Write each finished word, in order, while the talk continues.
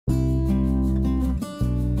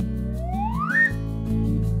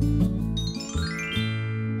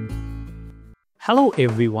Hello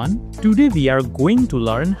everyone, today we are going to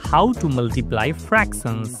learn how to multiply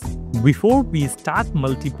fractions. Before we start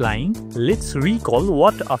multiplying, let's recall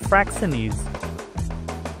what a fraction is.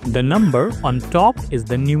 The number on top is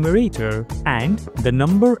the numerator and the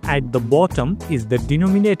number at the bottom is the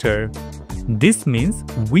denominator. This means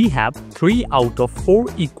we have 3 out of 4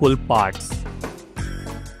 equal parts.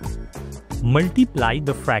 Multiply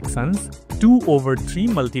the fractions 2 over 3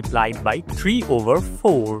 multiplied by 3 over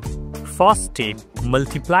 4. First step,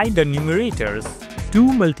 multiply the numerators. 2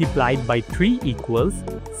 multiplied by 3 equals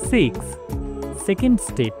 6. Second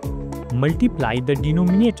step, multiply the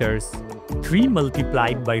denominators. 3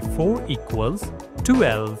 multiplied by 4 equals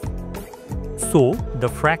 12. So, the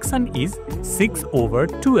fraction is 6 over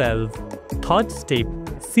 12. Third step,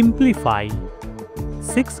 simplify.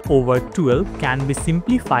 6 over 12 can be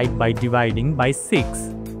simplified by dividing by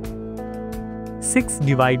 6. 6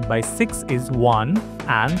 divided by 6 is 1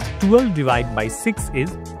 and 12 divided by 6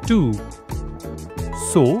 is 2.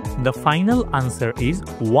 So, the final answer is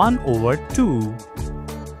 1 over 2.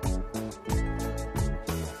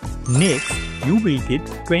 Next, you will get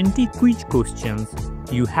 20 quiz questions.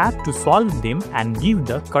 You have to solve them and give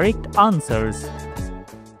the correct answers.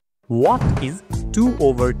 What is 2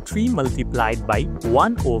 over 3 multiplied by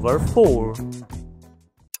 1 over 4?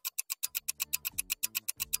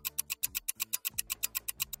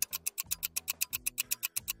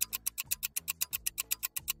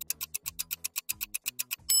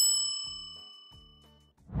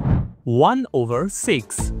 One over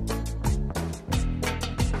 6.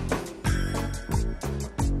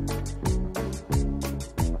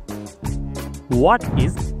 What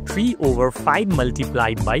is 3 over 5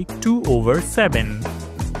 multiplied by 2 over 7?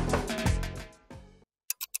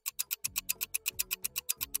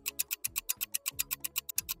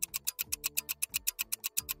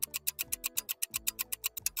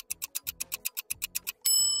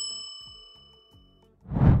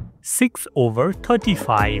 Six over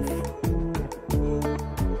 35.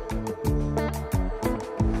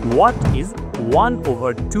 What is 1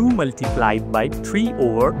 over 2 multiplied by 3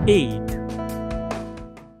 over 8?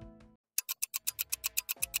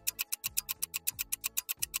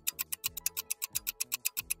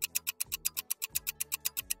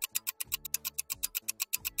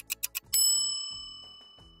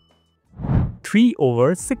 Three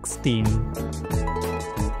over 16.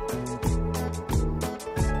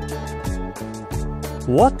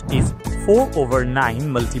 What is 4 over 9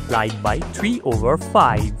 multiplied by 3 over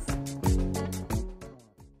 5?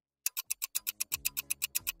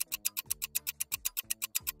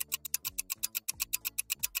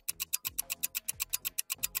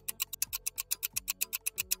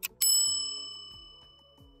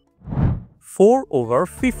 Four over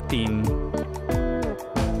 15.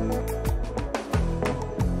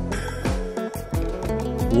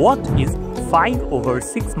 What is 5 over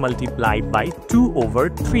 6 multiplied by 2 over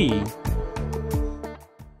 3?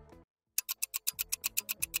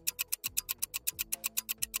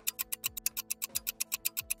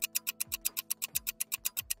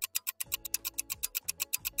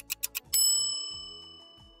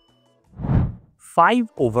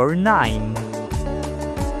 Five over 9.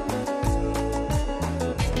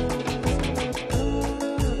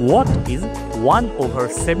 What is 1 over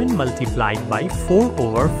 7 multiplied by 4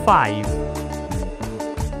 over 5?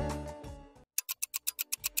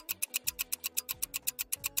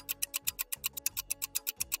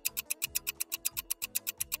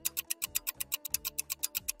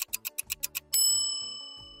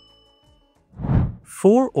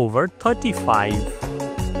 Four over 35.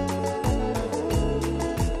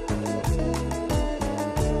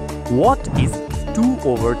 What is 2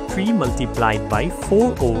 over 3 multiplied by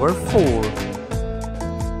 4 over 4?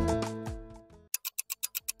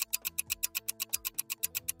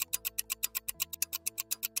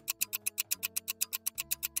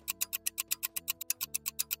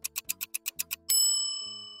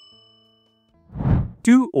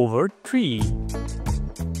 Two over 3.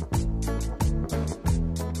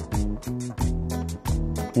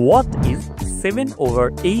 What is 7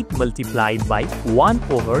 over 8 multiplied by 1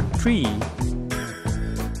 over 3?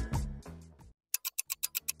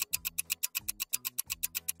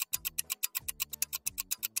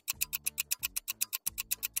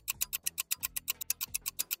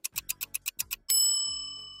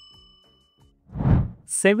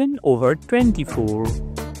 Seven over 24.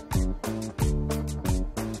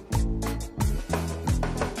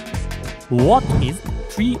 What is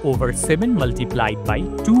 3 over 7 multiplied by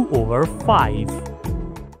 2 over 5?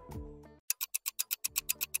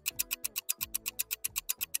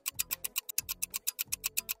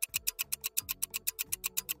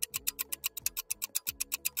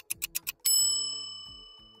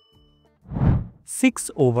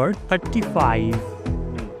 6 over 35.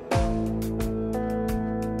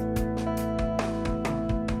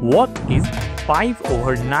 What is 5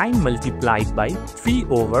 over 9 multiplied by 3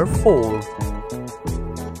 over 4?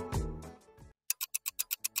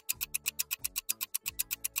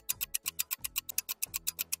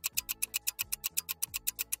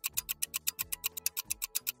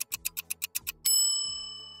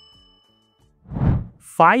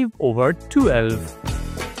 Five over 12.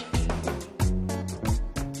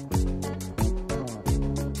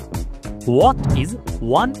 What is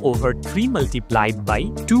 1 over 3 multiplied by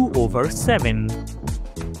 2 over 7?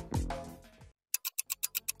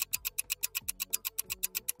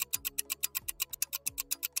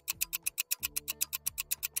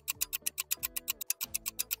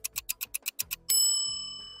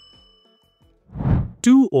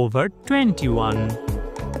 Two over 21.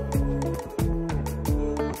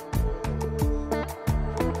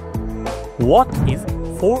 What is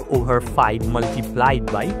 4 over 5 multiplied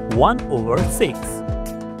by 1 over 6?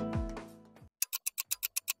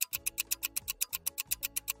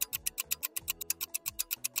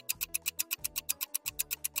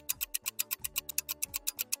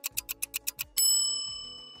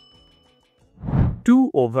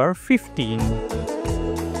 Two over 15.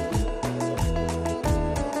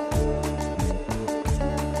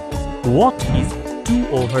 What is 2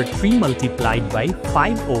 over 3 multiplied by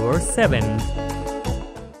 5 over 7?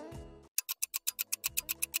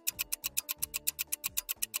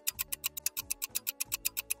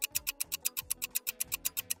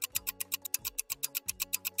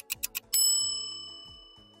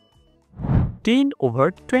 Ten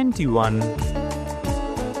over 21.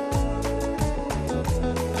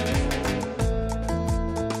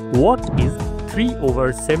 What is 3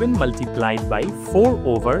 over 7 multiplied by 4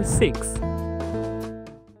 over 6?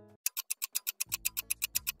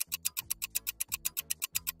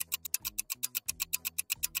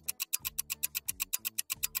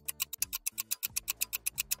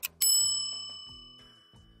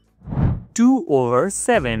 Two over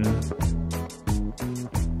 7.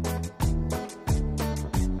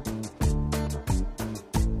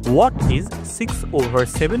 What is 6 over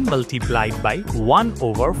 7 multiplied by 1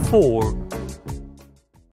 over 4?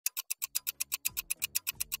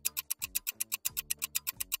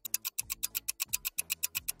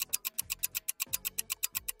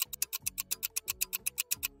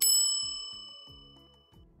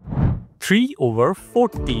 Three over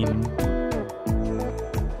 14.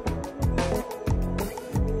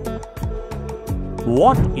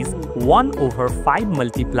 What is 1 over 5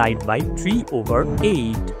 multiplied by 3 over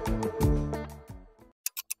 8?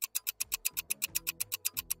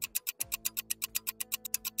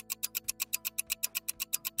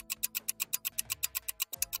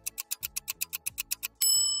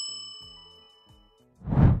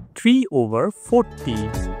 Three over 40.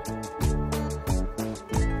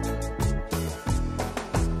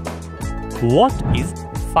 What is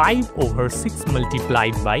 5 over 6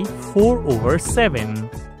 multiplied by 4 over 7?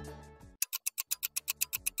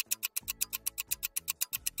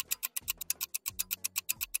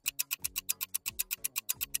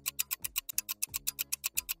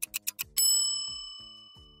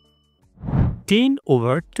 Ten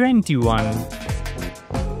over 21.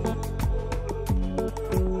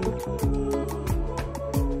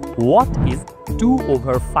 What is 2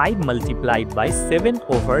 over 5 multiplied by 7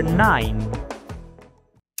 over 9?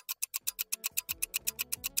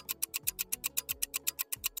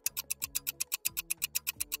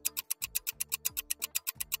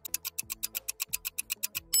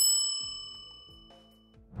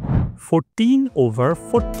 Fourteen over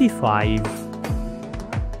 45.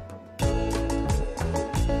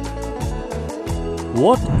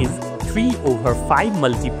 What is 3 over 5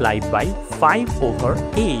 multiplied by 5 over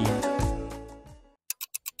 8?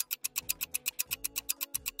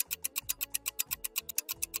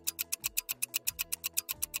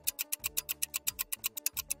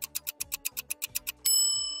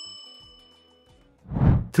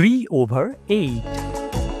 Three over 8.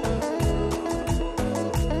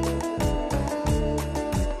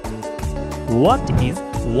 What is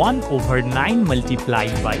 1 over 9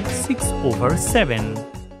 multiplied by 6 over 7?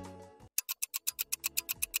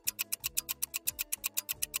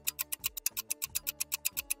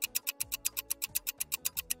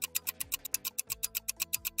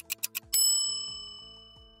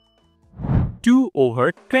 Two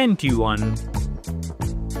over 21.